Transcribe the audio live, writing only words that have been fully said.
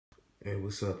Hey,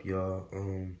 what's up, y'all?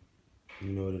 You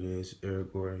know what it is,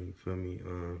 Eric Gordon, you feel me?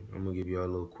 I'm gonna give y'all a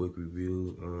little quick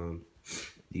review.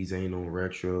 These ain't no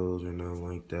retros or nothing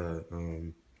like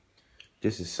that.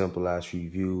 Just a simple ass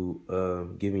review,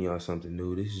 giving y'all something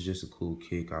new. This is just a cool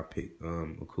kick I picked,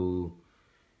 a cool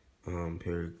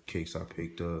pair of kicks I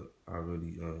picked up. I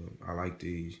really I like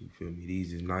these, you feel me?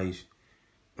 These is nice.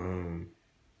 Um,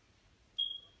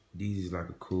 these is like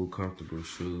a cool, comfortable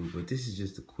shoe, but this is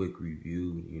just a quick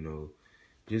review,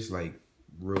 just like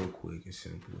real quick and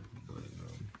simple. But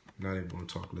not even gonna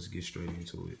talk. Let's get straight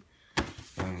into it.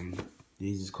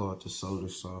 These is called the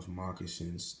Solarsoft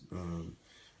Moccasins.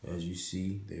 As you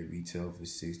see, they retail for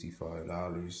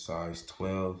 $65, size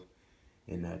 12,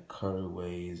 and that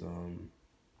colorway is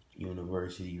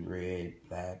University red,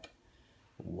 black,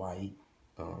 white,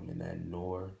 and that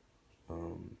Nor.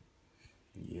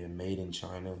 Yeah, made in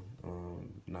China.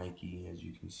 Nike, as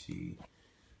you can see.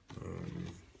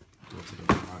 Go to the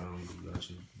bottom, you got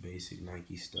your basic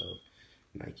Nike stuff,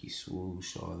 Nike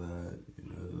swoosh, all that,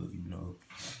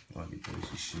 all your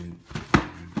basic shit.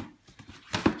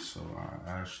 So I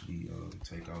actually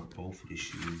take out both of the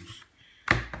shoes,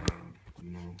 for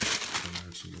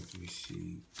action, let me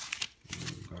see,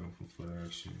 got them for foot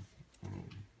action.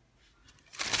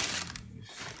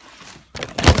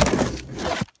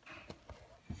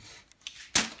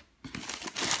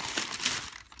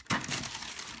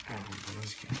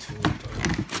 Let's get to it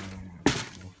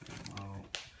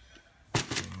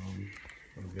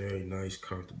a very nice,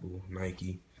 comfortable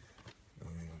Nike.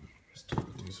 Let's do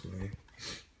it this way.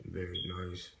 Very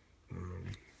nice.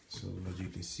 So as you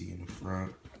can see in the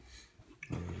front,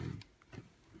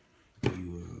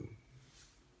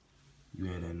 you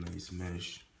had that nice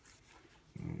mesh,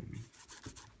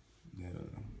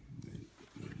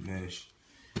 that mesh,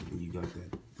 and you got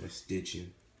that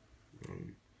stitching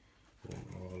going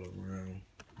all around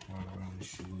the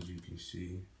shoe, as you can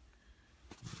see.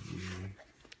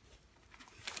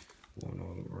 Going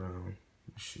all around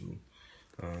the shoe.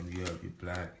 You have your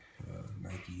black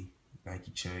Nike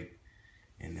check,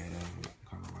 and that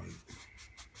kind of like,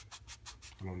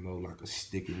 I don't know, like a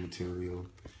sticky material.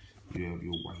 You have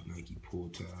your white Nike pull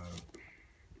tab.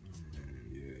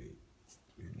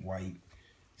 In white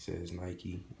says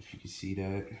Nike, if you can see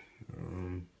that.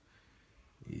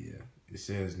 Yeah, it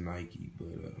says Nike,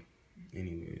 but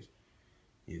anyways,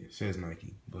 yeah, it says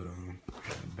Nike. But on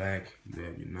the back you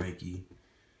have your Nike,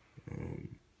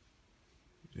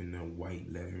 in the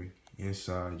white leather.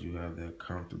 Inside you have that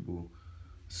comfortable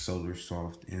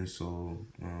Solarsoft insole,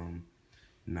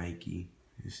 Nike.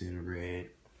 It's in red.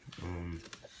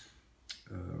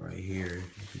 Right here,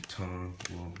 the tongue,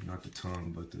 well, not the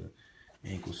tongue, but the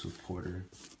ankle supporter.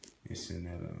 It's in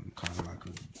that kind of like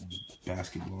a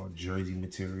basketball jersey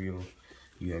material.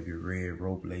 You have your red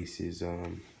rope laces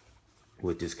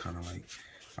with this kind of like,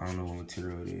 I don't know what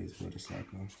material it is, but it's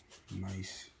like a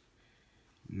nice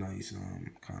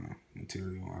kind of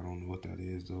material. I don't know what that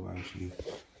is though, actually.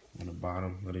 On the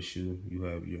bottom of the shoe, you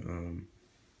have your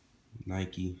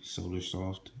Nike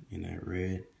Solarsoft in that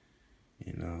red.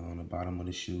 And on the bottom of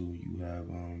the shoe, you have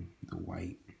the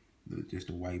white, just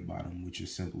the white bottom with your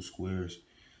simple squares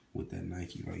with that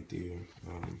Nike right there.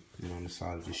 And on the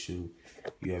side of the shoe,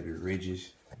 you have your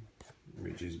ridges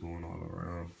going all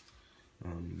around.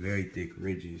 Very thick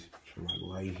ridges from like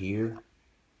right here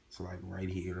to like right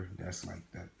here. That's like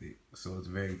that thick. So it's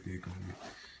very thick on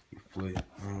your foot.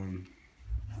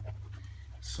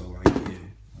 So like, yeah,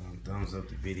 thumbs up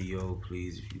the video,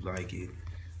 please, if you like it.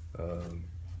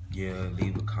 Yeah,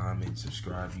 leave a comment,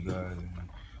 subscribe, you guys. And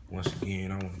once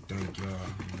again, I want to thank y'all,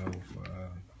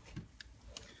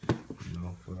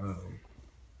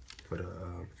 for the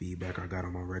feedback I got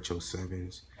on my Retro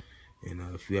 7s. And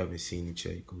if you haven't seen it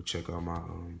yet, go check out my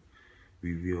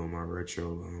review on my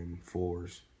Retro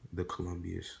 4s, the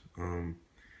Columbias.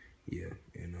 Yeah,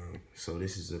 and so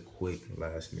this is a quick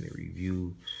last minute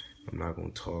review. I'm not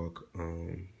gonna talk.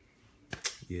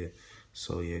 Yeah,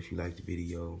 so yeah, if you like the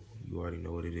video, you already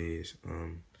know what it is.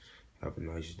 Have a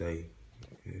nice day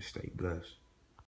and stay blessed.